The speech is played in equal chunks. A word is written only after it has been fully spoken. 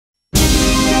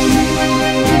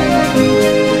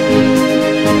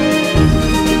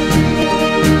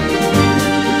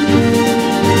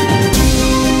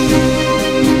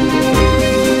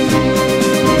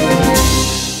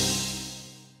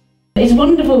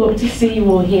wonderful to see you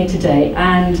all here today,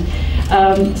 and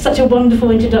such a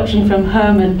wonderful introduction from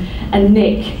Herman and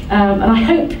Nick. And I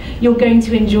hope you're going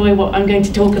to enjoy what I'm going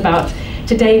to talk about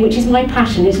today, which is my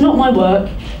passion. It's not my work,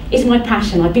 it's my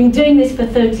passion. I've been doing this for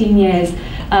 13 years.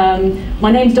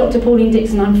 My name's Dr. Pauline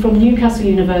Dixon. I'm from Newcastle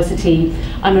University.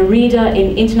 I'm a reader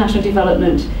in international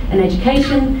development and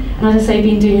education, and as I say, I've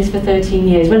been doing this for 13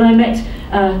 years. When I met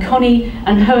Connie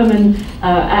and Herman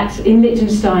in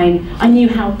Liechtenstein, I knew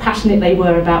how passionate they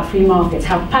were about free markets,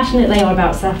 how passionate they are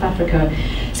about South Africa.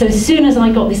 So as soon as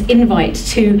I got this invite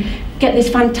to get this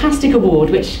fantastic award,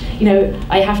 which, you know,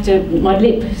 my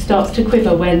lip starts to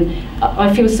quiver when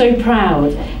I feel so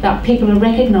proud that people are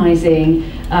recognising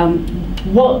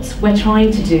what we're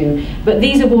trying to do. But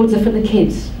these awards are for the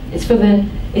kids, it's for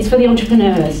the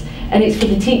entrepreneurs, and it's for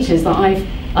the teachers that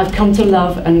I've come to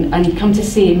love and come to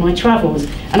see in my travels,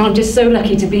 and I'm just so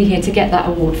lucky to be here to get that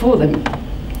award for them.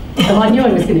 So I knew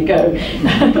I was going to go.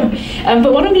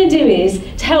 But what I'm going to do is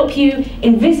to help you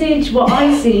envisage what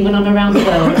I see when I'm around the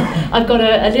world. I've got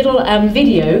a little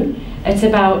video. It's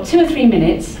about 2 or 3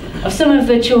 minutes of some of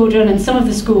the children and some of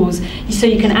the schools, so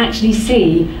you can actually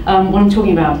see what I'm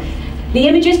talking about. The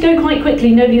images go quite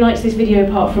quickly. Nobody likes this video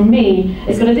apart from me.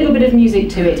 It's got a little bit of music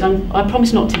to it. I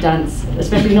promise not to dance,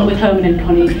 especially not with Herman and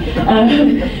Connie.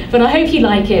 But I hope you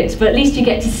like it. But at least you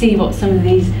get to see what some of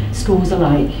these schools are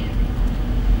like.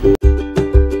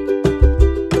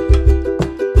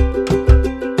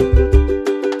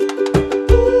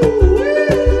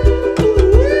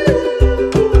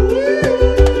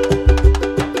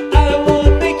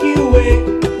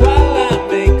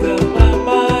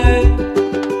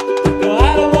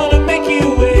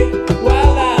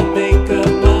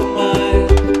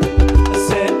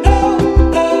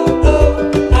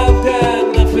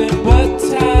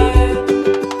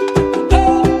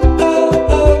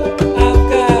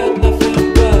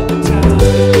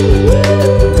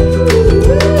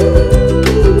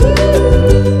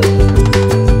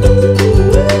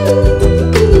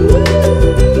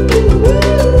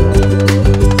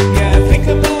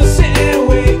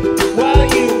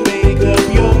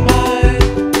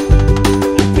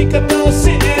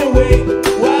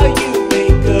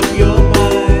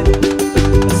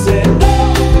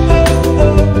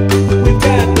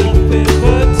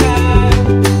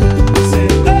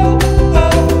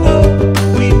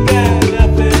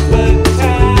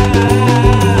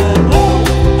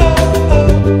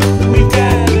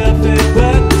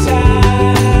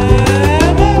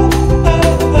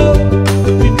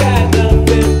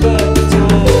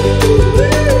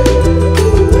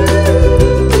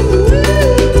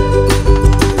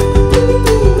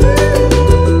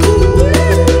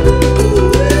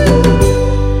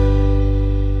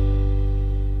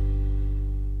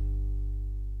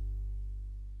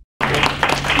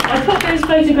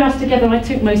 Photographs together. I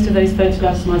took most of those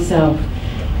photographs myself.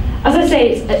 As I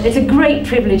say, it's a great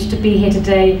privilege to be here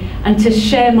today and to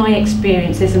share my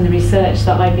experiences and the research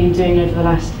that I've been doing over the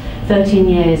last 13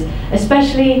 years,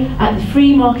 especially at the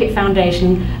Free Market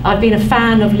Foundation. I've been a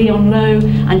fan of Leon Lowe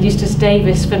and Eustace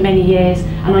Davis for many years,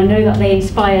 and I know that they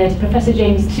inspired Professor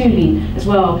James Tooley as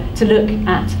well to look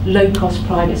at low-cost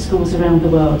private schools around the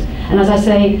world. And as I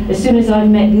say, as soon as I've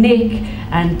met Nick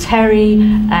and Terry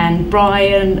and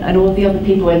Brian and all the other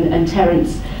people and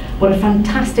Terence, what a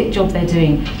fantastic job they're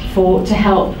doing to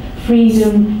help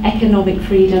freedom, economic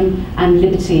freedom and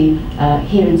liberty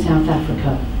here in South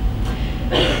Africa.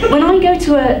 When I go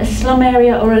to a slum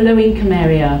area or a low-income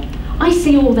area, I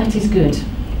see all that is good.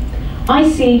 I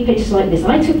see pictures like this.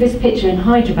 I took this picture in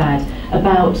Hyderabad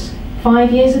about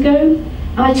 5 years ago,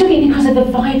 and I took it because of the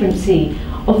vibrancy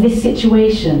of this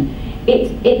situation.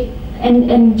 It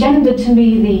engendered to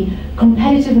me the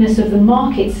competitiveness of the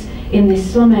markets in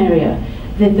this slum area,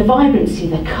 the vibrancy,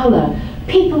 the colour.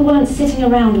 People weren't sitting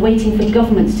around waiting for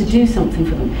governments to do something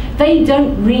for them. They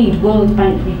don't read World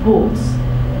Bank reports.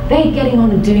 They're getting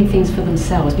on and doing things for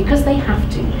themselves because they have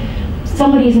to.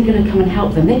 Somebody isn't going to come and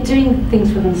help them. They're doing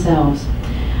things for themselves.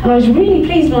 And I was really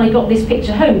pleased when I got this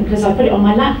picture home because I put it on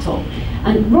my laptop.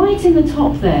 And right in the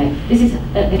top there, this is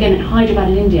again at Hyderabad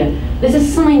in India, there's a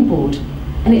signboard,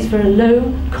 and it's for a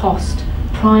low-cost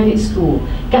private school,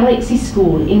 Galaxy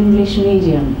School, English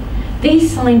medium.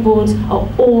 These signboards are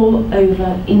all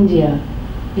over India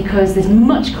because there's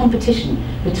much competition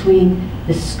between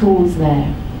the schools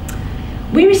there.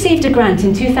 We received a grant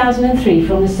in 2003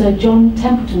 from the Sir John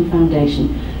Templeton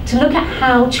Foundation to look at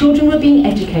how children were being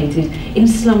educated in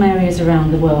slum areas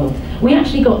around the world. We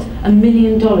actually got $1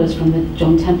 million from the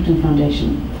John Templeton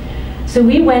Foundation. So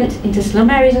we went into slum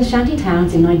areas and shanty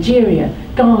towns in Nigeria,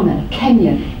 Ghana,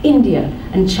 Kenya, India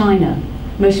and China.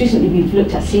 Most recently, we've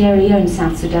looked at Sierra Leone,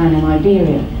 South Sudan and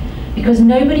Liberia, because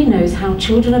nobody knows how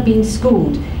children are being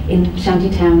schooled in shanty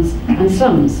towns and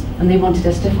slums, and they wanted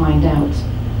us to find out.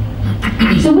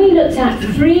 So we looked at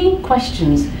 3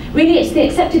 questions. Really, it's the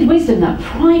accepted wisdom that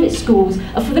private schools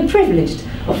are for the privileged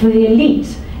or for the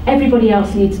elite. Everybody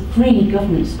else needs free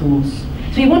government schools.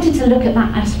 So we wanted to look at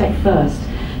that aspect first.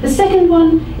 The second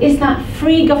one is that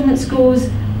free government schools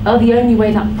are the only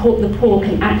way that the poor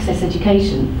can access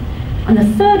education. And the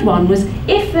third one was,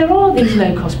 if there are these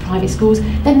low-cost private schools,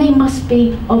 then they must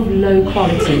be of low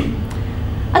quality.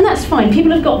 And that's fine,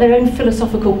 people have got their own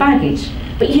philosophical baggage,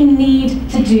 but you need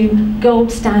to do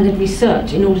gold standard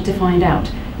research in order to find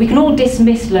out. We can all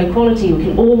dismiss low quality, we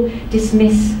can all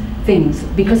dismiss things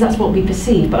because that's what we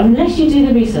perceive, but unless you do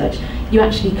the research, you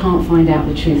actually can't find out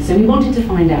the truth. So we wanted to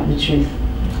find out the truth.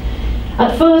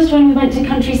 At first, when we went to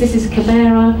countries, this is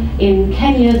Kibera in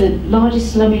Kenya, the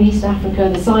largest slum in East Africa,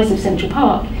 the size of Central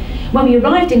Park. When we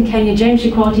arrived in Kenya, James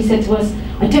Shikwati said to us,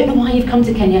 "I don't know why you've come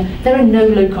to Kenya, there are no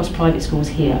low-cost private schools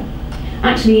here."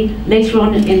 Actually, later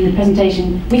on in the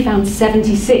presentation, we found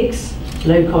 76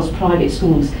 low-cost private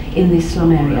schools in this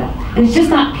slum area. And it's just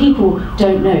that people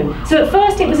don't know. So at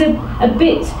first it was a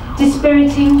bit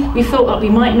dispiriting. We thought that we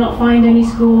might not find any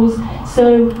schools.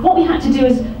 So what we had to do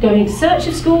is go in search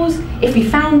of schools. If we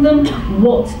found them,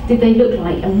 what did they look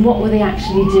like and what were they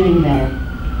actually doing there?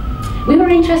 We were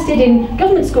interested in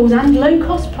government schools and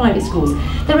low-cost private schools.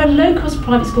 There are low-cost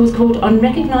private schools called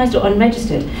unrecognised or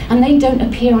unregistered, and they don't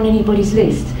appear on anybody's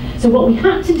list. So what we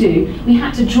had to do, we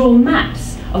had to draw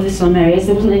maps of the slum areas.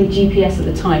 There wasn't any GPS at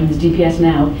the time, there's GPS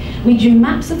now. We drew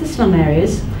maps of the slum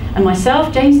areas, and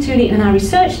myself, James Tooley, and our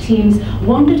research teams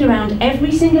wandered around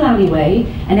every single alleyway,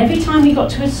 and every time we got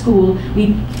to a school,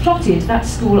 we plotted that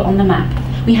school on the map.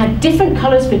 We had different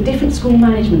colours for different school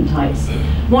management types.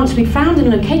 Once we'd found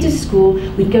and located a school,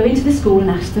 we'd go into the school and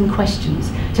ask them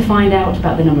questions to find out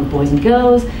about the number of boys and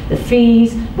girls, the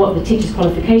fees, what the teachers'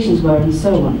 qualifications were, and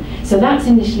so on. So that's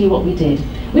initially what we did.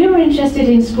 We were interested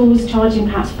in schools charging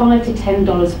perhaps $5 to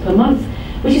 $10 per month,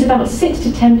 which is about 6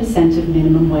 to 10% of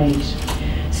minimum wage.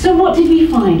 So what did we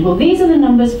find? Well, these are the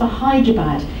numbers for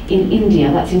Hyderabad in India,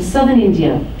 that's in southern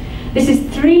India. This is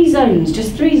 3 zones,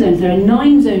 just 3 zones. There are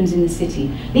 9 zones in the city.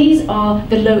 These are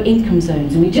the low-income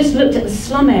zones, and we just looked at the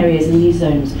slum areas in these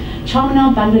zones,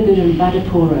 Charminar, Bandagud and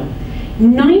Badapura.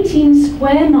 19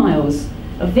 square miles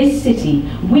of this city,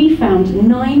 we found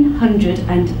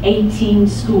 918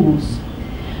 schools,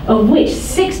 of which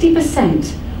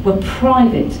 60% were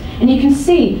private. And you can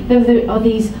see there are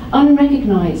these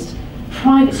unrecognised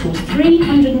private schools,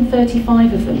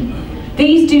 335 of them.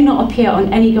 These do not appear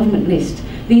on any government list.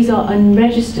 These are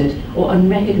unregistered or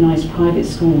unrecognised private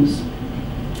schools.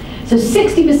 So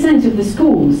 60% of the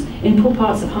schools in poor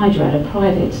parts of Hyderabad are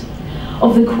private.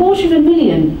 Of the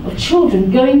 250,000 of children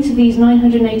going to these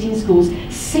 918 schools,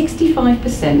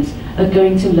 65% are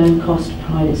going to low-cost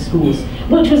private schools,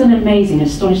 which was an amazing,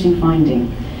 astonishing finding.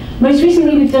 Most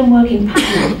recently, we've done work in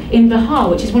Patna, in Bihar,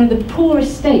 which is one of the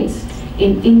poorest states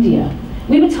in India.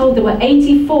 We were told there were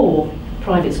 84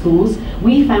 private schools.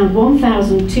 We found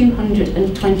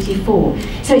 1,224.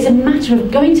 So it's a matter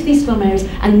of going to these slum areas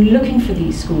and looking for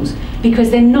these schools, because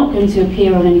they're not going to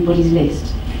appear on anybody's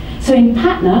list. So in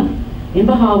Patna, in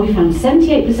Bihar, we found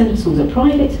 78% of schools are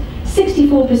private,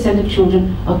 64% of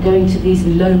children are going to these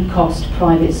low-cost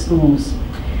private schools.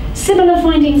 Similar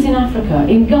findings in Africa,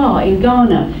 in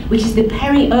Ghana, which is the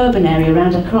peri-urban area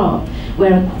around Accra,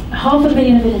 where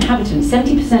 500,000 of inhabitants,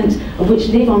 70% of which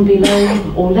live on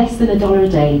below or less than $1 a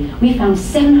day. We found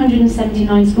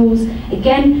 779 schools.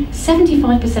 Again,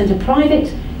 75% are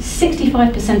private,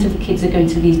 65% of the kids are going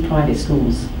to these private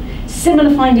schools.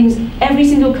 Similar findings every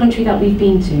single country that we've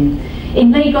been to.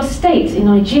 In Lagos State, in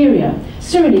Nigeria,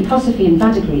 Surulere, Kosofe and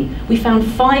Badagry, we found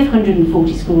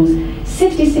 540 schools,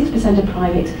 66% are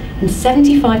private, and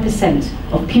 75%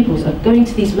 of pupils are going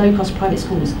to these low-cost private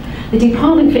schools. The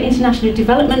Department for International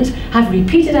Development have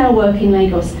repeated our work in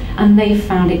Lagos, and they've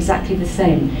found exactly the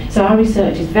same. So our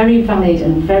research is very valid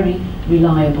and very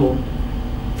reliable.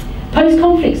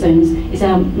 Post-conflict zones is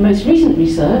our most recent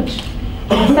research.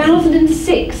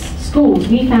 1,006 schools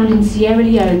we found in Sierra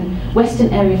Leone,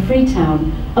 Western Area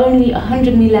Freetown, only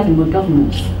 111 were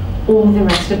government. All the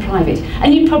rest are private.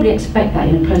 And you'd probably expect that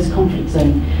in a post-conflict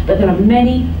zone, but there are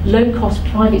many low-cost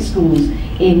private schools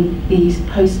in these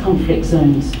post-conflict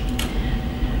zones.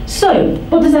 So,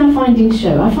 what does our findings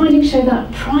show? Our findings show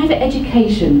that private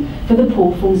education for the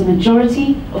poor forms a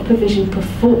majority of provision for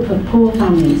poor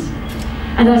families.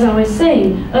 And as I was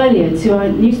saying earlier to our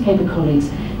newspaper colleagues,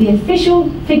 the official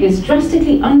figures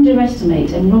drastically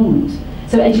underestimate enrolment.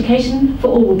 So education for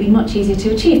all will be much easier to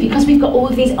achieve because we've got all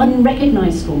of these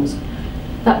unrecognised schools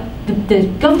that the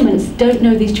governments don't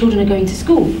know these children are going to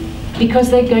school because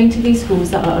they're going to these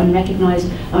schools that are unrecognised,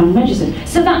 unregistered.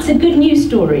 So that's a good news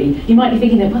story. You might be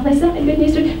thinking that, well, is that a good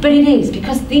news story? But it is,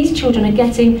 because these children are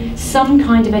getting some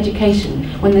kind of education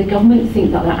when the government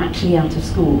think that they're actually out of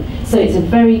school. So it's a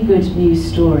very good news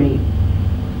story.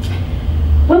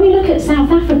 When we look at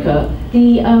South Africa,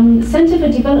 the Centre for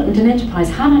Development and Enterprise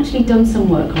have actually done some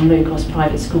work on low-cost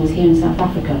private schools here in South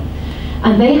Africa.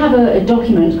 And they have a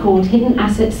document called Hidden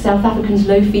Assets, South Africa's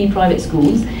Low-Fee Private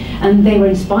Schools, and they were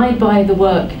inspired by the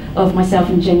work of myself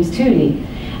and James Tooley.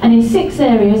 And in 6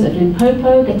 areas of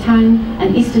Limpopo, Gauteng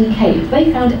and Eastern Cape,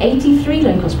 they found 83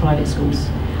 low-cost private schools.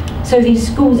 So these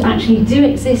schools actually do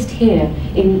exist here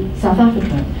in South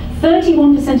Africa.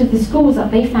 31% of the schools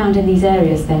that they found in these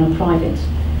areas then are private.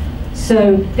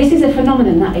 So this is a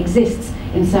phenomenon that exists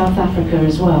in South Africa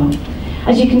as well.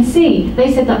 As you can see,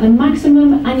 they said that the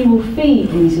maximum annual fee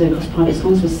in these low-cost private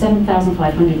schools was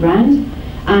 7,500 rand,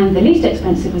 and the least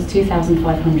expensive was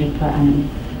 2,500 per annum.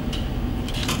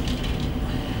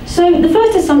 So the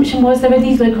first assumption was there are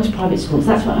these low-cost private schools.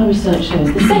 That's what our research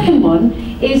shows. The second one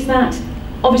is that,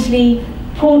 obviously,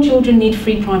 poor children need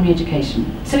free primary education.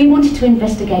 So we wanted to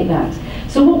investigate that.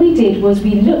 So what we did was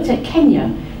we looked at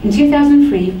Kenya in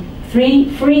 2003.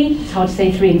 It's hard to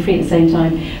say three and free at the same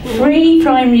time, free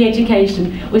primary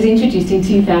education was introduced in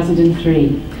 2003.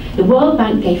 The World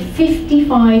Bank gave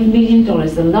 $55 million,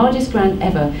 the largest grant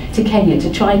ever, to Kenya to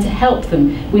try to help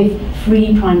them with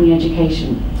free primary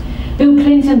education. Bill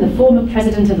Clinton, the former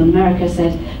president of America,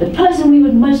 said, the person we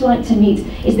would most like to meet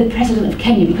is the president of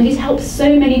Kenya because he's helped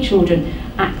so many children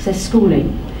access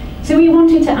schooling. So we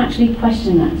wanted to actually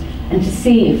question that and to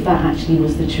see if that actually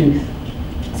was the truth.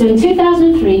 So in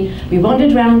 2003, we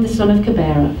wandered around the slum of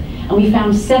Kibera and we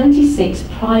found 76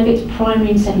 private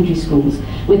primary and secondary schools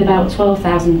with about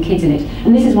 12,000 kids in it.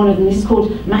 And this is one of them. This is called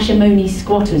Mashomoni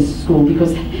Squatters School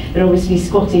because they're obviously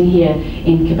squatting here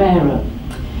in Kibera.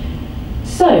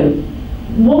 So,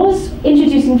 was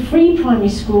introducing free primary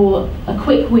school a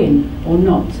quick win or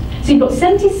not? So you've got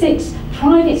 76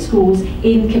 private schools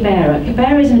in Kibera.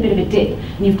 Kibera is in a bit of a dip,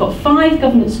 and you've got 5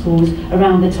 government schools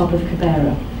around the top of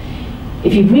Kibera.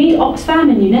 If you read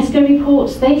Oxfam and UNESCO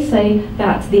reports, they say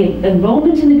that the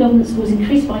enrolment in the government schools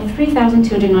increased by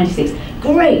 3,296.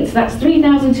 Great, that's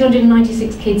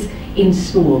 3,296 kids in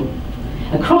school.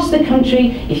 Across the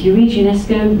country, if you read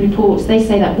UNESCO reports, they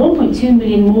say that 1.2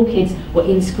 million more kids were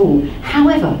in school.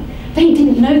 However, they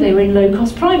didn't know they were in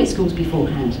low-cost private schools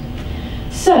beforehand.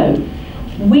 So,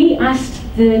 we asked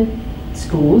the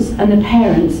schools and the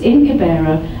parents in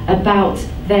Kibera about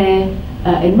their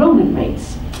enrolment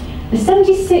rates. The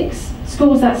 76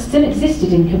 schools that still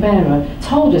existed in Kibera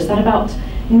told us that about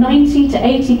 90 to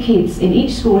 80 kids in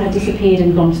each school had disappeared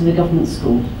and gone to the government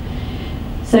school.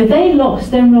 So they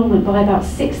lost their enrolment by about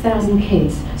 6,000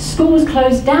 kids. Schools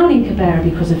closed down in Kibera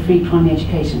because of free primary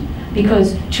education,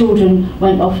 because children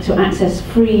went off to access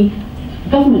free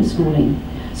government schooling.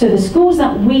 So the schools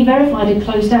that we verified had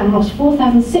closed down lost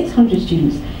 4,600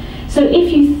 students. So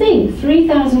if you think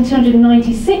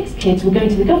 3,296 kids were going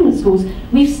to the government schools,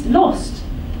 we've lost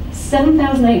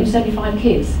 7,875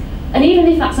 kids. And even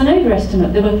if that's an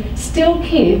overestimate, there were still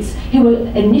kids who were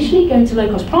initially going to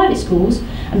low-cost private schools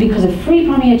and because of free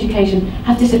primary education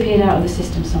have disappeared out of the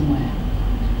system somewhere.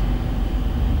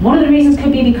 One of the reasons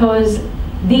could be because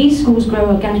these schools grow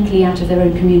organically out of their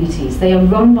own communities. They are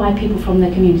run by people from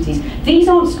their communities. These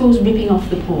aren't schools ripping off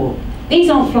the poor. These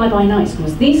aren't fly-by-night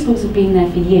schools. These schools have been there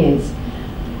for years.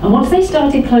 And once they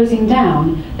started closing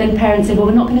down, then parents said, well,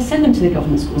 we're not going to send them to the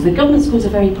government schools. The government schools are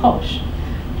very posh.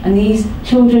 And these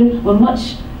children were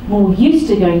much more used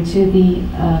to going to the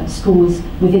schools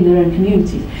within their own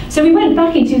communities. So we went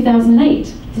back in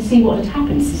 2008 to see what had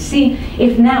happened, to see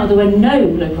if now there were no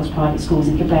low-cost private schools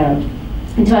in Kibera.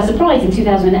 And to our surprise, in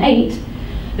 2008,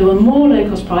 there were more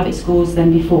low-cost private schools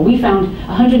than before. We found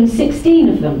 116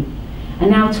 of them. And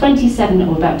now 27,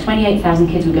 or about 28,000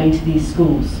 kids were going to these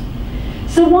schools.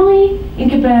 So why in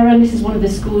Kibera, and this is one of the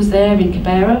schools there in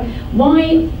Kibera,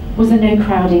 why was there no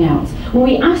crowding out? Well,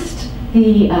 we asked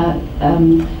the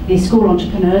school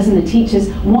entrepreneurs and the teachers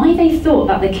why they thought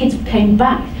that the kids came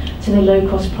back to the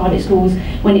low-cost private schools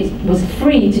when it was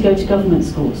free to go to government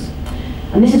schools.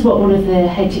 And this is what one of the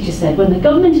head teachers said: when the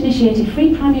government initiated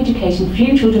free primary education,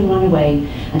 few children ran away,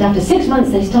 and after 6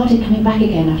 months they started coming back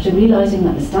again after realising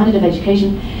that the standard of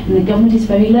education in the government is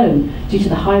very low due to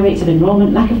the high rates of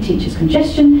enrolment, lack of teachers,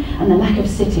 congestion and the lack of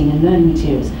sitting and learning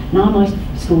materials. Now my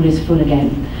school is full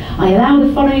again. I allow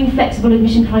the following flexible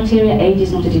admission criteria: age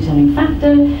is not a determining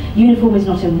factor, uniform is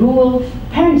not a rule,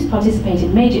 parents participate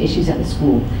in major issues at the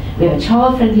school, we have a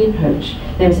child-friendly approach,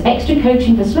 there is extra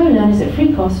coaching for slow learners at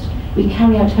free cost, we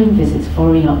carry out home visits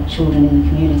following up children in the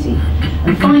community.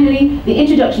 And finally, the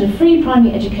introduction of free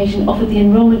primary education offered the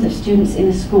enrolment of students in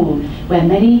the school, where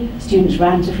many students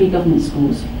ran to free government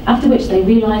schools, after which they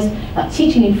realised that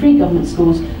teaching in free government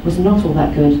schools was not all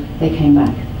that good. They came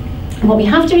back. And what we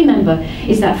have to remember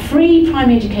is that free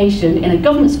primary education in a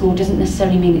government school doesn't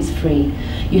necessarily mean it's free.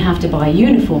 You have to buy a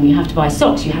uniform, you have to buy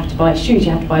socks, you have to buy shoes,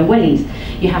 you have to buy wellies,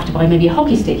 you have to buy maybe a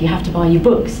hockey stick, you have to buy your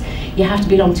books, you have to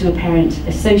belong to a parent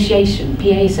association,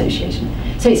 PA association.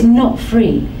 So it's not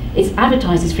free. It's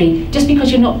advertised as free. Just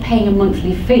because you're not paying a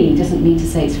monthly fee doesn't mean to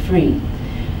say it's free.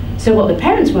 So what the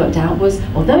parents worked out was,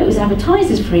 although it was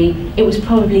advertised as free, it was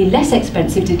probably less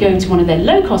expensive to go to one of their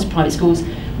low-cost private schools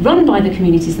run by the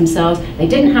communities themselves. They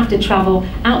didn't have to travel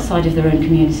outside of their own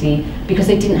community because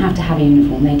they didn't have to have a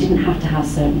uniform. They didn't have to have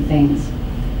certain things.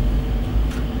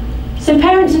 So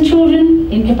parents and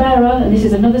children in Kibera, and this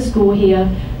is another school here,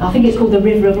 I think it's called the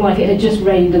River of Life. It had just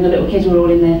rained and the little kids were all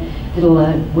in their little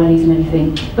wellies and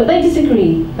everything. But they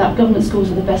disagree that government schools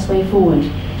are the best way forward.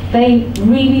 They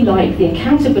really like the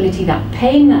accountability that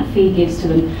paying that fee gives to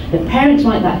them. The parents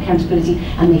like that accountability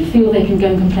and they feel they can go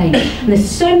and complain. And there's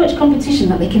so much competition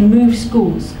that they can move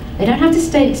schools. They don't have to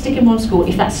stick in one school.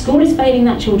 If that school is failing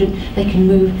that children, they can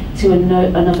move to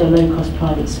another low-cost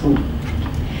private school.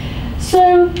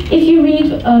 So if you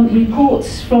read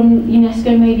reports from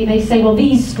UNESCO, maybe they say, well,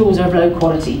 these schools are of low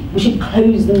quality. We should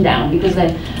close them down because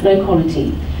they're low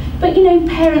quality. But you know,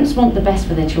 parents want the best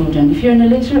for their children. If you're an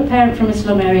illiterate parent from a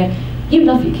slum area, you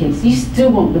love your kids. You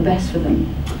still want the best for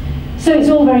them. So it's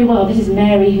all very well. This is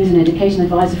Mary, who's an education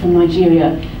advisor from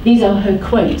Nigeria. These are her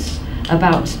quotes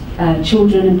about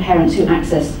children and parents who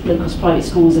access low-cost private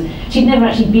schools. She'd never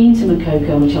actually been to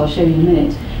Makoko, which I'll show you in a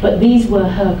minute, but these were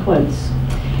her quotes.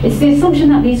 It's the assumption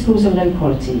that these schools are low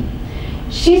quality.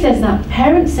 She says that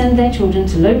parents send their children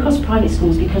to low-cost private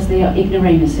schools because they are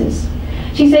ignoramuses.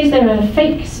 She says they're a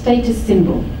fake status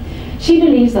symbol. She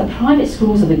believes that private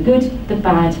schools are the good, the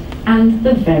bad, and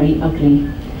the very ugly.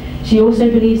 She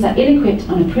also believes that ill-equipped,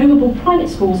 unapprovable private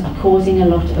schools are causing a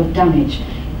lot of damage.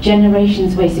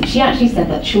 Generations wasted. She actually said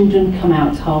that children come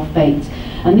out half-baked.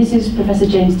 And this is Professor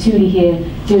James Tooley here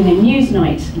doing a news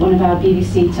night, one of our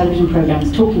BBC television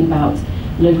programmes, talking about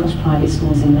low-cost private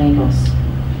schools in Lagos.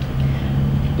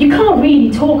 You can't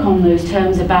really talk on those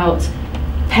terms about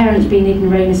parents being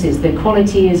ignoramuses, the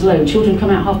quality is low, children come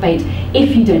out half-baked,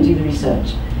 if you don't do the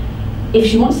research. If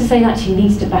she wants to say that, she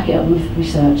needs to back it up with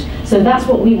research. So that's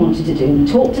what we wanted to do. We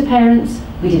talked to parents,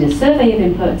 we did a survey of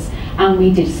inputs, and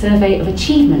we did a survey of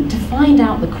achievement to find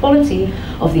out the quality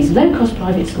of these low-cost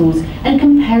private schools and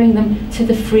comparing them to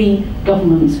the free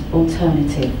government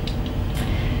alternative.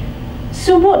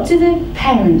 So what do the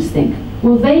parents think?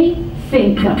 Well, they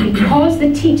think that because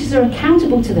the teachers are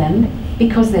accountable to them,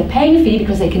 because they're paying a fee,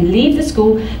 because they can leave the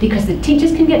school, because the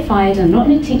teachers can get fired and not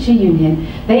in a teacher union,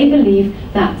 they believe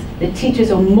that the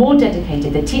teachers are more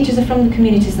dedicated. The teachers are from the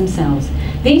communities themselves.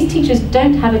 These teachers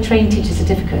don't have a trained teacher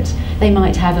certificate. They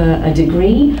might have a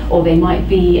degree, or they might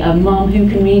be a mum who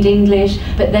can read English,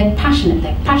 but they're passionate.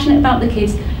 They're passionate about the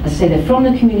kids. As I say, they're from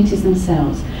the communities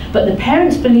themselves. But the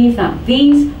parents believe that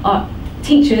these are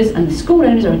teachers and the school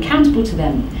owners are accountable to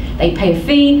them. They pay a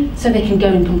fee so they can go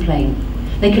and complain.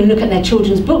 They can look at their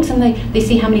children's books and they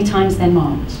see how many times they're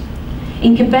marked.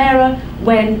 In Kibera,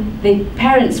 when the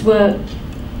parents were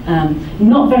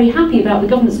not very happy about the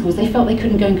government schools, they felt they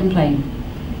couldn't go and complain.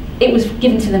 It was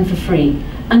given to them for free.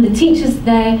 And the teachers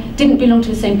there didn't belong to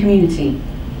the same community,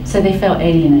 so they felt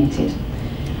alienated.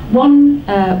 One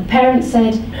parent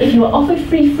said, if you are offered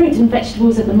free fruit and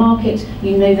vegetables at the market,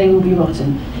 you know they will be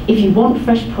rotten. If you want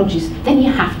fresh produce, then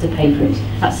you have to pay for it.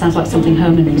 That sounds like something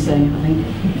Herman would say, I think.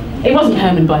 It wasn't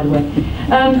Herman, by the way.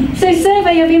 So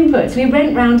survey of inputs. We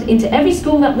went round into every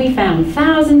school that we found,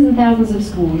 thousands and thousands of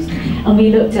schools, and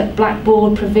we looked at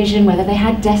blackboard provision, whether they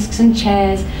had desks and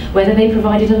chairs, whether they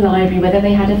provided a library, whether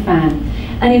they had a fan.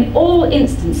 And in all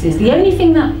instances, the only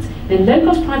thing that the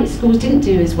low-cost private schools didn't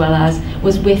do as well as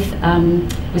was with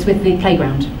the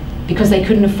playground, because they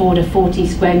couldn't afford a 40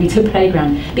 square metre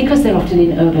playground, because they're often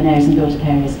in urban areas and built-up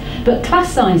areas. But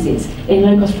class sizes in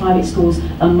low-cost private schools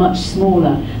are much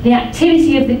smaller. The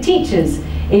activity of the teachers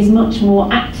is much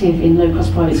more active in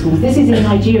low-cost private schools. This is in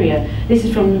Nigeria. This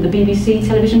is from the BBC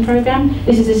television programme.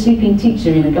 This is a sleeping teacher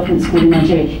in a government school in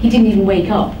Nigeria. He didn't even wake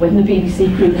up when the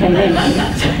BBC crew came in.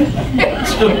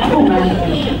 Oh, man.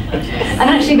 And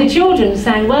actually the children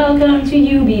sang, "Welcome to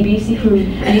you, BBC crew,"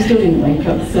 and he still didn't wake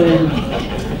up. So.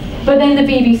 But then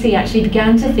the BBC actually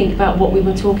began to think about what we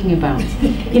were talking about.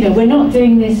 You know, we're not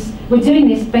doing this, we're doing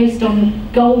this based on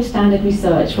gold standard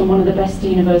research from one of the best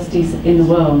universities in the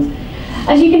world.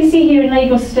 As you can see here in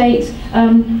Lagos State,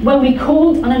 when we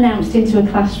called unannounced into a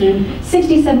classroom,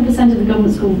 67% of the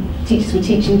government school teachers were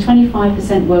teaching,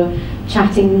 25% were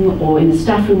chatting or in the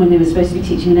staff room when they were supposed to be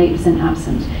teaching, and 8%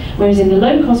 absent. Whereas in the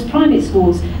low-cost private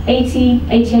schools,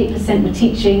 88% were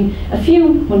teaching, a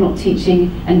few were not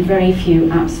teaching, and very few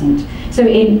absent. So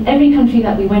in every country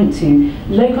that we went to,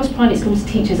 low-cost private schools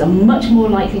teachers are much more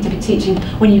likely to be teaching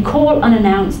when you call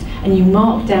unannounced and you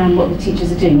mark down what the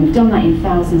teachers are doing. We've done that in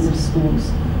thousands of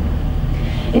schools.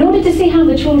 In order to see how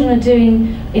the children are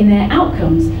doing in their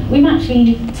outcomes, we've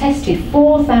actually tested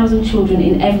 4,000 children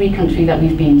in every country that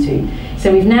we've been to.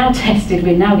 So we've now tested,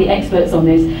 we're now the experts on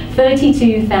this,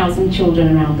 32,000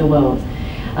 children around the world.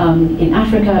 In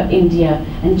Africa, India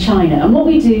and China. And what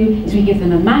we do is we give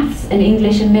them a maths, an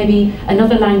English and maybe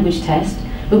another language test,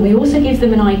 but we also give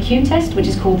them an IQ test, which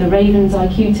is called the Ravens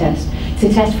IQ test,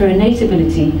 to test for innate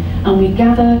ability, and we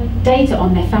gather data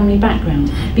on their family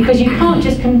background. Because you can't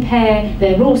just compare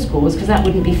their raw scores, because that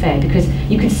wouldn't be fair, because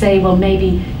you could say, well,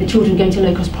 maybe the children going to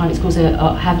low-cost private schools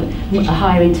have a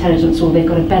higher intelligence or they've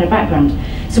got a better background.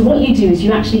 So what you do is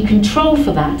you actually control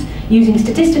for that using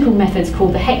statistical methods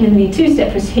called the Heckman-Lee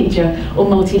two-step procedure or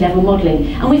multi-level modelling.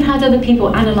 And we've had other people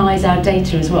analyse our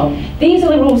data as well. These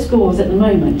are the raw scores at the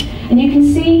moment. And you can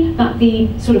see that the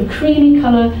sort of creamy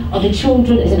colour of the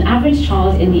children is an average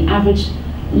child in the average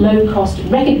low-cost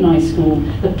recognised school.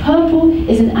 The purple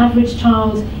is an average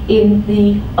child in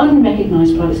the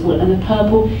unrecognised private school, and the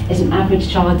purple is an average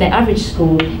child, their average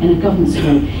school in a government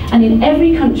school. And in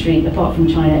every country, apart from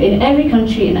China, in every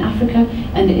country in Africa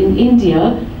and in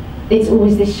India, it's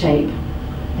always this shape.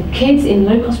 The kids in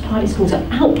low-cost private schools are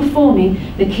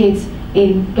outperforming the kids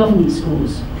in government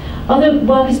schools. Other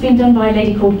work has been done by a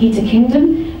lady called Geeta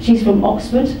Kingdom. She's from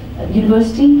Oxford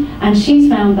University, and she's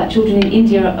found that children in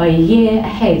India are a year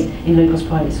ahead in low-cost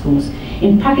private schools.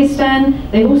 In Pakistan,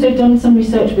 they've also done some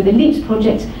research with the LEAPS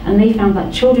project, and they found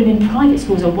that children in private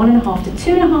schools are 1.5 to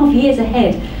 2.5 years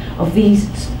ahead of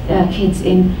these kids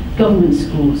in government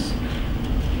schools.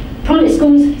 Private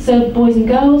schools serve boys and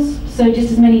girls, so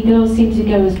just as many girls seem to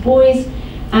go as boys,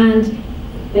 and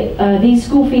these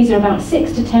school fees are about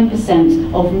 6 to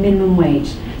 10% of minimum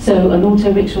wage. So an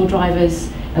auto rickshaw driver's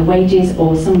wages,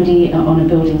 or somebody on a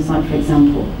building site, for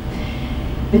example.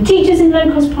 The teachers in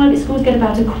low-cost private schools get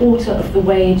about 1/4 of the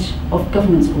wage of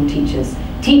government school teachers.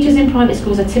 Teachers in private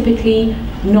schools are typically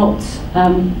not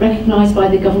recognised by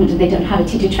the government, and they don't have a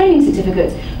teacher training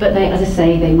certificate, but they, as I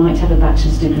say, they might have a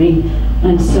bachelor's degree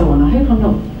and so on. I hope I'm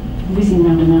not whizzing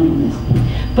round and round on this.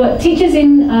 But teachers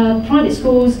in private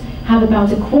schools have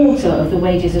about 1/4 of the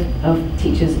wages of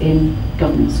teachers in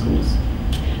government schools.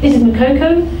 This is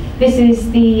Makoko. This is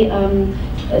the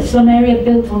slum area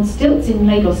built on stilts in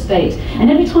Lagos State. And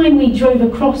every time we drove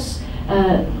across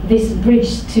this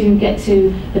bridge to get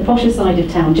to the posher side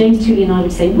of town, James Tooley and I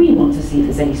would say, we want to see if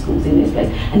there's any schools in this place.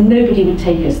 And nobody would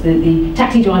take us. The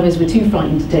taxi drivers were too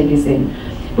frightened to take us in.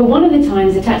 But one of the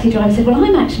times the taxi driver said, well,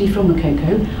 I'm actually from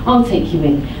Makoko, I'll take you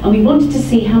in. And we wanted to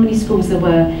see how many schools there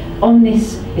were on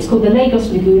this, it's called the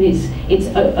Lagos Lagoon, it's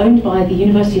owned by the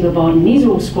University of Ibadan. These are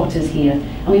all squatters here.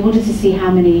 And we wanted to see how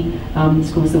many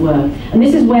schools there were. And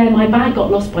this is where my bag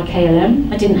got lost by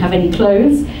KLM. I didn't have any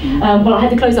clothes, but I had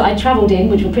the clothes that I travelled in,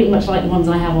 which were pretty much like the ones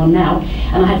I have on now.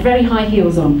 And I had very high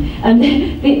heels on. And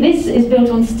this is built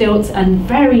on stilts and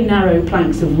very narrow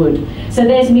planks of wood. So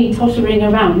there's me tottering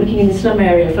around, looking in the slum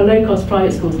area for low-cost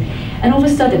private schools. And all of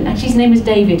a sudden, actually his name was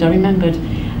David, I remembered,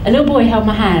 a little boy held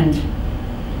my hand.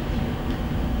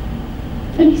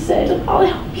 And he said, I'll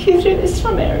help you through this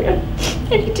slum area.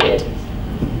 And he did.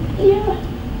 Yeah.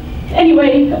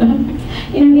 Anyway,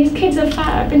 you know, these kids are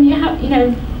fab, and you have, you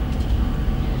know.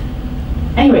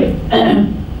 Anyway,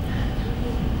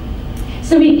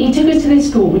 so he took us to this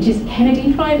school, which is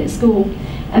Kennedy Private School.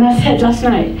 And I said last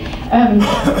night,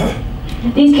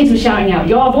 these kids were shouting out,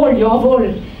 Jawohl,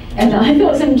 Jawohl. And I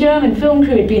thought some German film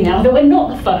crew had been there. I thought, we're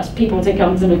not the first people to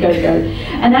come to Makoko.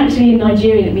 And actually in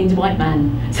Nigerian it means white man.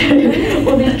 So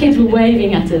all these kids were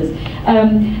waving at us.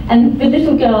 And the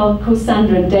little girl called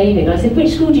Sandra and David, I said,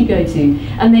 which school do you go to?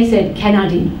 And they said,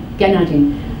 Kennedy.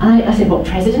 And I said, what,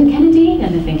 President Kennedy?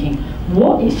 And they're thinking,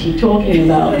 what is she talking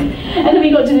about? And then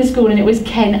we got to the school and it was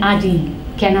Ken Addy.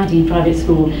 Kennedy private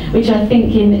school, which I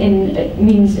think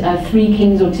means 3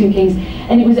 kings or 2 kings,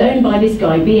 and it was owned by this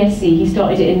guy, BSc. He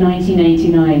started it in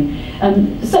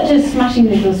 1989. Such a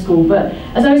smashing little school, but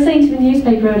as I was saying to the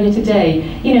newspaper earlier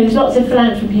today, you know, there's lots of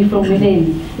philanthropy from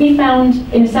within. We found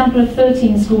in a sample of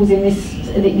 13 schools in this,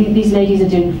 these ladies are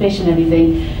doing fish and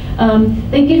everything,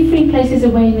 they give free places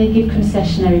away and they give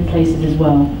concessionary places as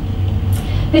well.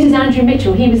 This is Andrew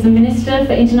Mitchell. He was the Minister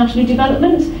for International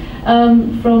Development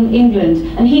from England,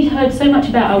 and he'd heard so much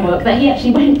about our work that he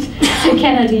actually went to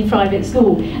Kennedy Private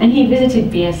School, and he visited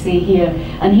BSc here,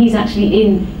 and he's actually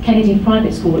in Kennedy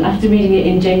Private School after reading it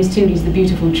in James Tooley's The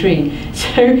Beautiful Tree.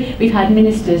 So we've had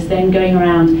ministers then going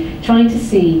around trying to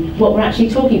see what we're actually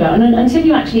talking about, and until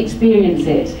you actually experience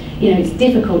it, you know, it's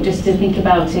difficult just to think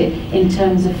about it in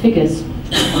terms of figures.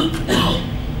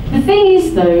 The thing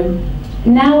is, though,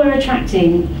 now we're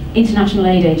attracting international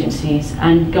aid agencies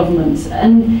and governments,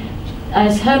 and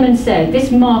as Herman said,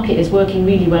 this market is working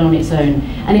really well on its own,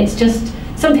 and it's just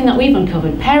something that we've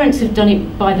uncovered. Parents have done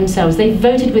it by themselves. They've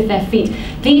voted with their feet.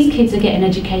 These kids are getting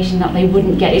education that they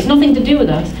wouldn't get. It's nothing to do with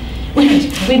us.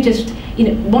 We've just, you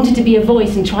know, wanted to be a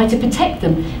voice and try to protect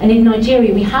them, and in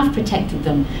Nigeria we have protected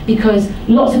them because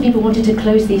lots of people wanted to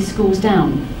close these schools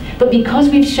down. But because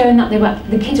we've shown that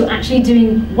the kids were actually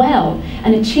doing well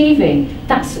and achieving,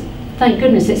 thank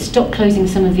goodness it stopped closing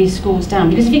some of these schools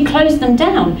down. Because if you close them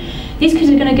down, these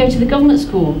kids are going to go to the government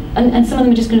school, and some of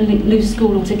them are just going to lose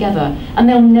school altogether, and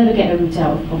they'll never get a route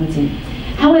out of poverty.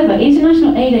 However,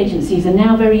 international aid agencies are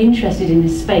now very interested in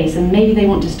this space, and maybe they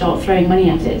want to start throwing money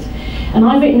at it. And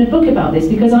I've written a book about this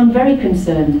because I'm very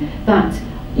concerned that,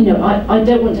 you know, I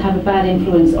don't want to have a bad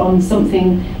influence on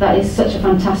something that is such a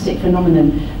fantastic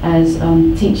phenomenon as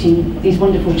teaching these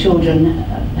wonderful children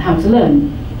how to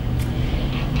learn.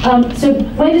 So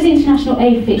where does international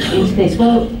aid fit into this?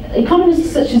 Well,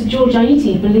 economists such as George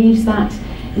Aiti believes that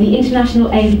the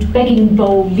international aid begging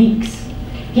bowl leaks.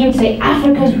 He would say,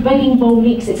 Africa's begging bowl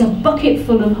leaks, it's a bucket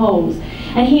full of holes.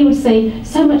 And he would say,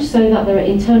 so much so that there are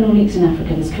internal leaks in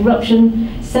Africa. There's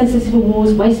corruption, senseless civil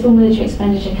wars, wasteful military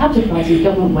expenditure, capital crises,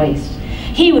 government waste.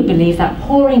 He would believe that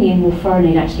pouring in more foreign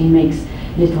aid actually makes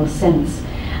little sense.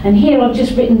 And here I've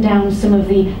just written down some of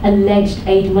the alleged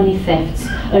aid money thefts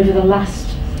over the last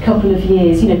couple of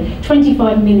years. You know,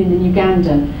 25 million in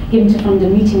Uganda given to fund a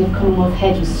meeting of Commonwealth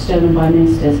heads was stolen by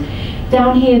ministers.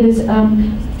 Down here there's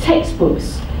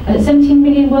textbooks. 17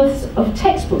 million worth of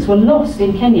textbooks were lost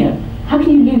in Kenya. How can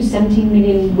you lose 17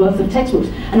 million worth of textbooks?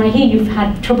 And I hear you've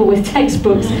had trouble with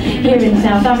textbooks here in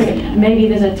South Africa. Maybe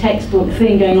there's a textbook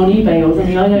thing going on eBay or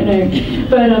something, I don't know.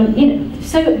 But you know,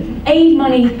 so aid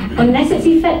money, unless it's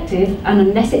effective and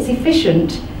unless it's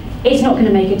efficient, it's not going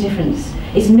to make a difference.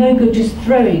 It's no good just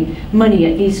throwing money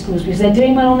at these schools because they're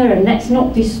doing well on their own. Let's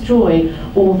not destroy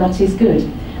all that is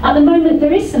good. At the moment,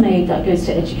 there is some aid that goes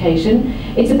to education.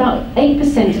 It's about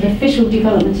 8% of official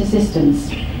development assistance.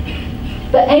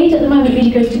 But aid at the moment really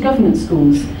goes to government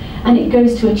schools, and it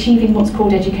goes to achieving what's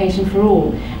called education for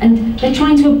all. And they're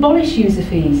trying to abolish user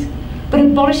fees. But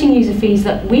abolishing user fees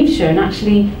that we've shown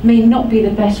actually may not be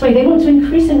the best way. They want to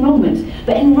increase enrolment,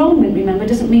 but enrolment, remember,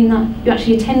 doesn't mean that you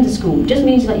actually attend a school. It just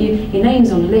means that your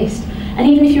name's on a list. And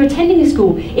even if you're attending a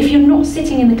school, if you're not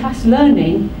sitting in the class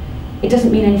learning, it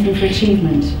doesn't mean anything for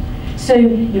achievement. So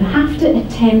you have to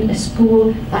attend a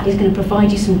school that is going to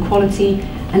provide you some quality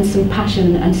and some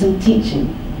passion and some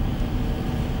teaching.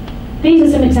 These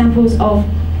are some examples of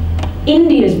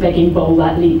India's begging bowl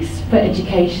that leaks for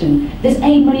education. There's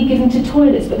aid money given to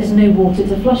toilets, but there's no water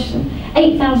to flush them.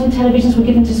 8,000 televisions were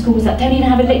given to schools that don't even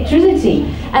have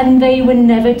electricity, and they were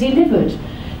never delivered.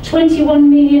 $21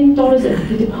 million of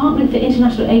the Department for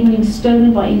International Aid money was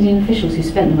stolen by Indian officials who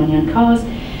spent the money on cars.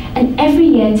 And every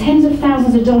year, tens of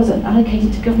thousands of dollars are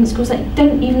allocated to government schools that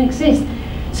don't even exist.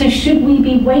 So should we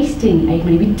be wasting aid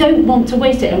money? We don't want to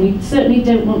waste it, and we certainly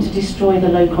don't want to destroy the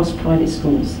low-cost private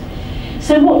schools.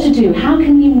 So what to do? How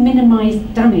can we minimise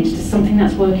damage to something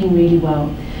that's working really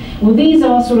well? Well, these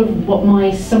are sort of what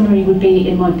my summary would be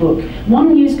in my book.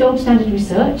 One, use gold standard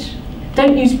research.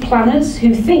 Don't use planners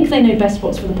who think they know best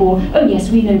what's for the poor. Oh yes,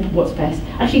 we know what's best.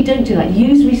 Actually, don't do that.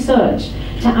 Use research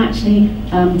to actually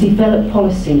develop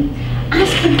policy.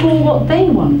 Ask the poor what they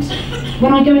want.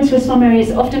 When I go into a slum area,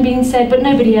 it's often being said, but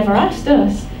nobody ever asked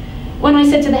us. When I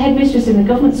said to the headmistress in the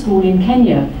government school in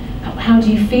Kenya, how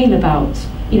do you feel about,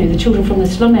 you know, the children from the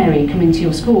slum area coming to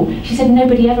your school? She said,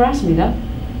 nobody ever asked me that.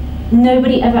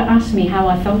 Nobody ever asked me how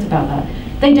I felt about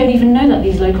that. They don't even know that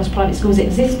these low-cost private schools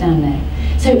exist down there.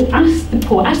 So ask the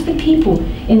poor, ask the people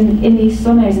in these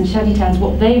slum areas and shanty towns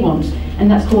what they want, and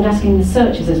that's called asking the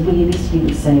searchers, as William Eastley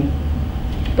would say.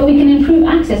 But we can improve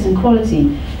access and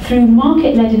quality through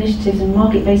market-led initiatives and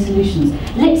market-based solutions.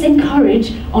 Let's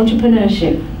encourage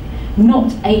entrepreneurship,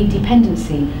 not a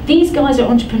dependency. These guys are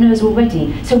entrepreneurs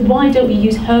already, so why don't we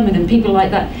use Herman and people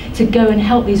like that to go and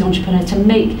help these entrepreneurs to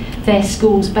make their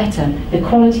schools better, the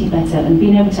quality better, and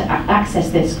being able to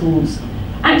access their schools.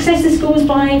 Access the schools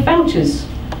by vouchers,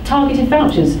 targeted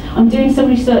vouchers. I'm doing some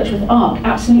research with ARC,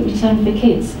 Absolute Return for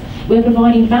Kids. We're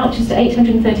providing vouchers to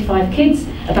 835 kids,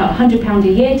 about £100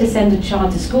 a year to send a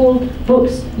child to school,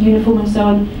 books, uniform and so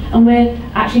on. And we're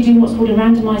actually doing what's called a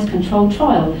randomised controlled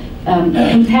trial,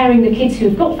 comparing the kids who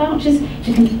have got vouchers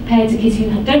compared to kids who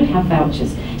don't have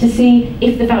vouchers, to see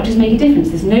if the vouchers make a difference.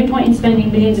 There's no point in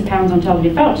spending millions of pounds on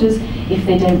targeted vouchers if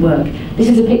they don't work. This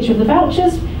is a picture of the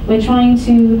vouchers. We're trying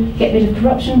to get rid of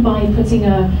corruption by putting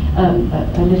a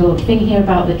little thing here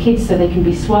about the kids so they can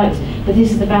be swiped. But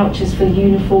this is the vouchers for the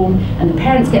uniform, and the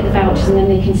parents get the vouchers and then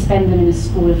they can spend them in a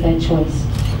school of their choice.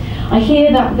 I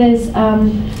hear that there's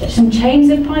some chains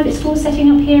of private schools setting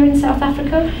up here in South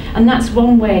Africa, and that's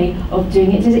one way of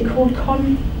doing it. Is it called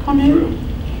Konu?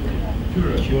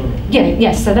 Yeah,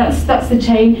 yes, so that's the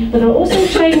chain. But there are also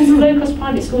chains of low-cost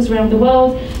private schools around the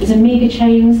world. There's Amiga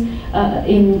chains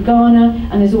in Ghana,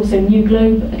 and there's also New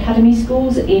Globe Academy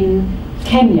schools in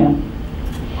Kenya.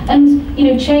 And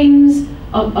you know, chains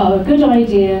are a good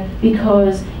idea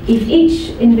because if each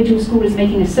individual school is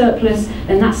making a surplus,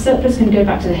 then that surplus can go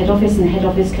back to the head office, and the head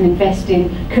office can invest in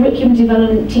curriculum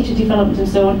development, teacher development and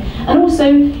so on. And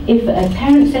also, if a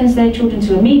parent sends their children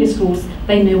to Amiga schools,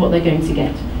 they know what they're going to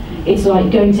get. It's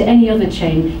like going to any other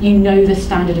chain, you know the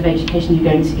standard of education you're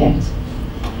going to get.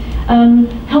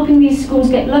 Helping these schools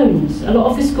get loans. A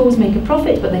lot of the schools make a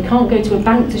profit, but they can't go to a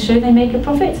bank to show they make a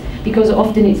profit because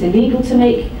often it's illegal to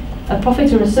make a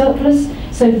profit or a surplus.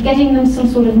 So getting them some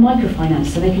sort of microfinance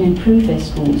so they can improve their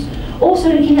schools. Also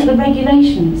looking at the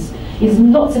regulations. There's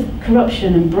lots of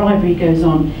corruption and bribery goes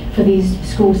on for these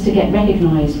schools to get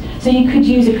recognised. So you could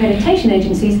use accreditation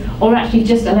agencies or actually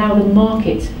just allow the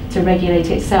market to regulate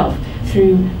itself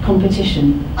through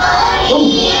competition.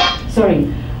 Oh,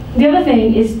 sorry. The other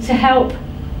thing is to help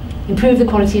improve the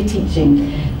quality of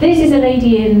teaching. This is a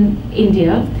lady in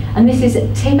India, and this is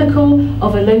typical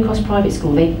of a low-cost private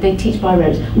school. They teach by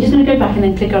rote. I'm just going to go back and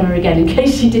then click on her again in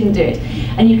case she didn't do it.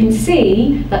 And you can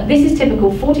see that this is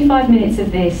typical, 45 minutes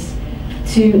of this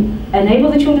to enable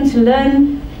the children to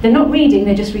learn. They're not reading,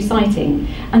 they're just reciting.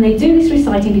 And they do this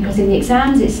reciting because in the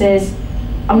exams it says,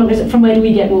 I'm not going to say, from where do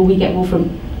we get wool? We get wool from,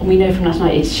 and we know from last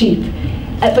night, it's sheep.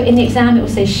 But in the exam it will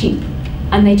say sheep,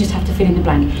 and they just have to fill in the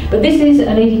blank. But this is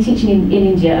a lady teaching in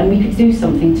India, and we could do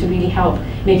something to really help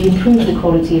maybe improve the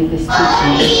quality of this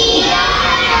teaching.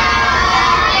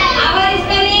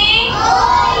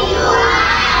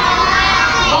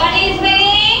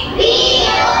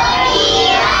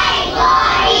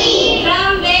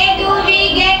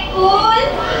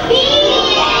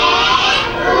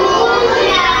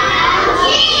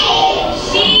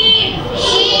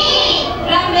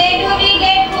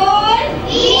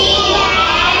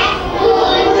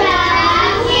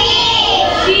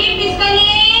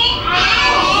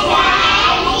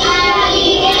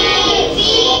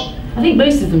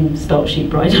 Most of them spelt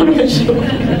sheep right, I'm not sure.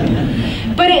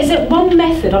 But it's one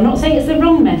method. I'm not saying it's the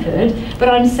wrong method, but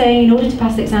I'm saying in order to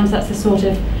pass the exams, that's the sort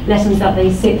of lessons that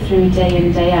they sit through day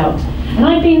in, day out. And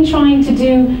I've been trying to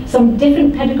do some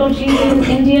different pedagogies in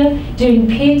India, doing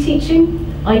peer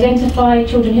teaching, identify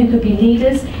children who could be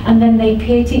leaders, and then they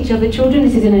peer teach other children.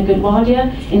 This is in a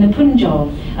Gurdwara in the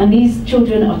Punjab, and these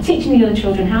children are teaching the other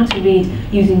children how to read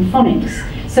using phonics.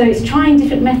 So it's trying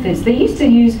different methods. They used to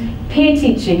use peer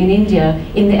teaching in India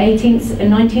in the 18th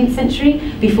and 19th century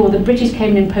before the British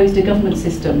came and imposed a government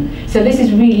system. So this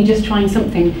is really just trying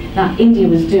something that India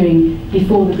was doing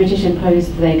before the British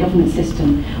imposed their government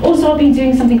system. Also, I've been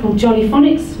doing something called Jolly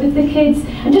Phonics with the kids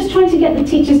and just trying to get the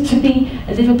teachers to be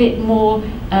a little bit more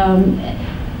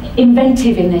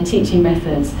inventive in their teaching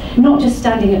methods, not just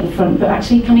standing at the front, but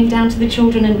actually coming down to the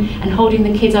children and holding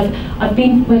the kids. I've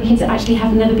been where kids actually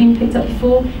have never been picked up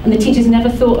before, and the teachers never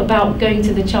thought about going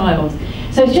to the child.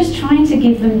 So it's just trying to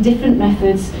give them different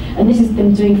methods, and this is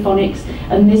them doing phonics,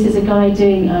 and this is a guy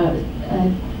doing,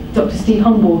 Dr. Steve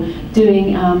Humble,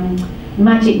 doing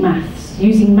magic maths,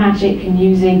 using magic and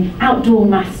using outdoor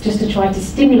maths just to try to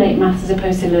stimulate maths as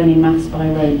opposed to learning maths by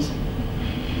rote.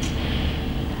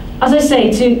 As I say,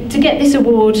 to get this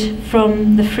award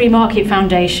from the Free Market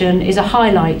Foundation is a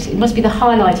highlight. It must be the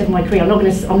highlight of my career. I'm not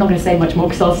going to say much more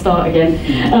because I'll start again.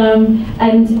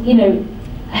 And you know,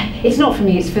 it's not for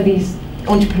me. It's for these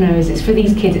entrepreneurs. It's for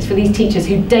these kids. It's for these teachers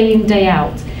who day in, day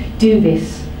out do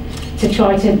this to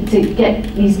try to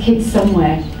get these kids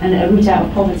somewhere and a route out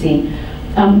of poverty.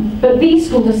 But these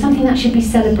schools are something that should be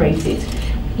celebrated.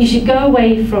 You should go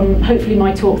away from, hopefully,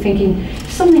 my talk thinking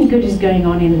something good is going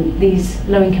on in these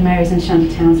low-income areas and shanty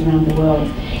towns around the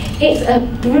world. It's a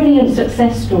brilliant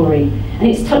success story, and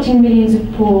it's touching millions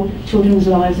of poor children's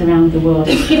lives around the world.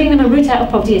 It's giving them a route out of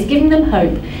poverty, it's giving them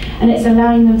hope, and it's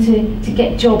allowing them to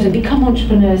get jobs and become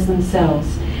entrepreneurs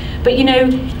themselves. But you know,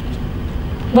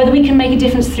 whether we can make a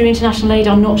difference through international aid,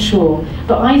 I'm not sure.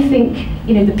 But I think,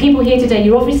 you know, the people here today,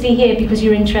 you're obviously here because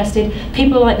you're interested.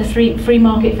 People like the Free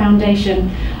Market Foundation,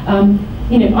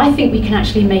 you know, I think we can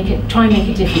actually try and make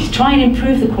a difference, try and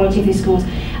improve the quality of these schools,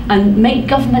 and make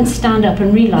governments stand up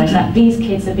and realise that these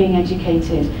kids are being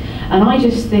educated. And I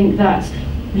just think that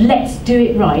let's do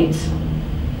it right.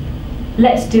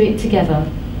 Let's do it together.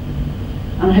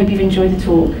 And I hope you've enjoyed the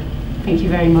talk. Thank you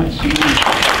very much.